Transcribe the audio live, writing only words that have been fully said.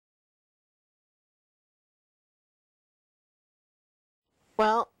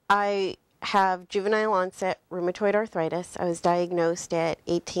Well, I have juvenile onset rheumatoid arthritis. I was diagnosed at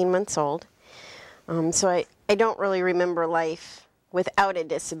 18 months old. So I don't really remember life without a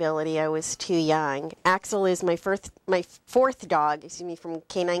disability. I was too young. Axel is my fourth dog, from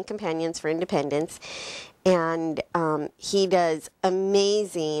Canine Companions for Independence. And he does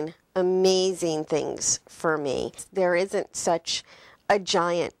amazing, amazing things for me. There isn't such a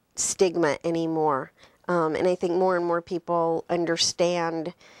giant stigma anymore. And I think more and more people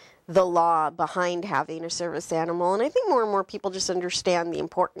understand the law behind having a service animal. And I think more and more people just understand the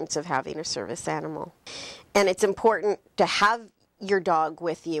importance of having a service animal. And it's important to have your dog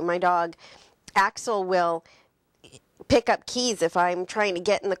with you. My dog, Axel, will pick up keys if I'm trying to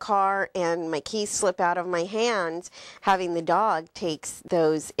get in the car and my keys slip out of my hands. Having the dog takes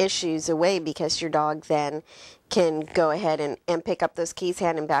those issues away, because your dog then can go ahead and pick up those keys,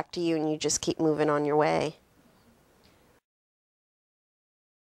 hand them back to you, and you just keep moving on your way.